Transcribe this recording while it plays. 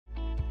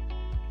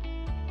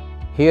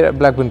Here at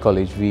Blackburn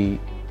College, we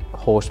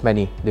host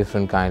many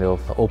different kind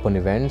of open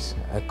events.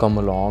 Come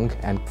along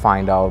and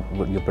find out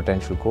what your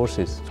potential course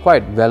is. It's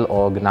quite well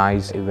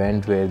organized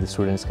event where the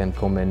students can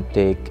come and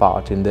take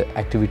part in the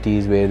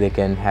activities, where they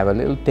can have a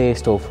little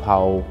taste of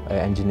how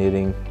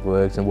engineering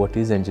works and what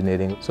is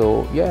engineering.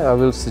 So yeah, I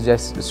will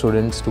suggest the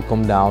students to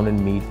come down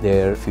and meet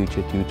their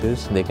future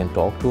tutors. They can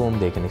talk to them,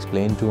 they can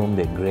explain to them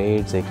their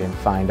grades, they can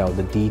find out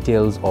the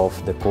details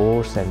of the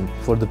course. And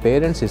for the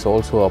parents, it's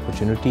also an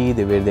opportunity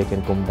where they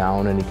can come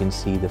down and you can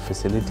see the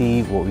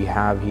facility, what we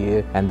have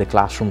here, and the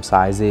classroom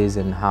sizes,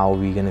 and how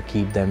we're going to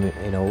keep them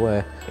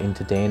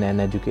entertained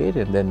and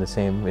educated. Then the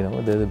same,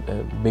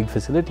 the big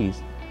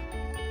facilities.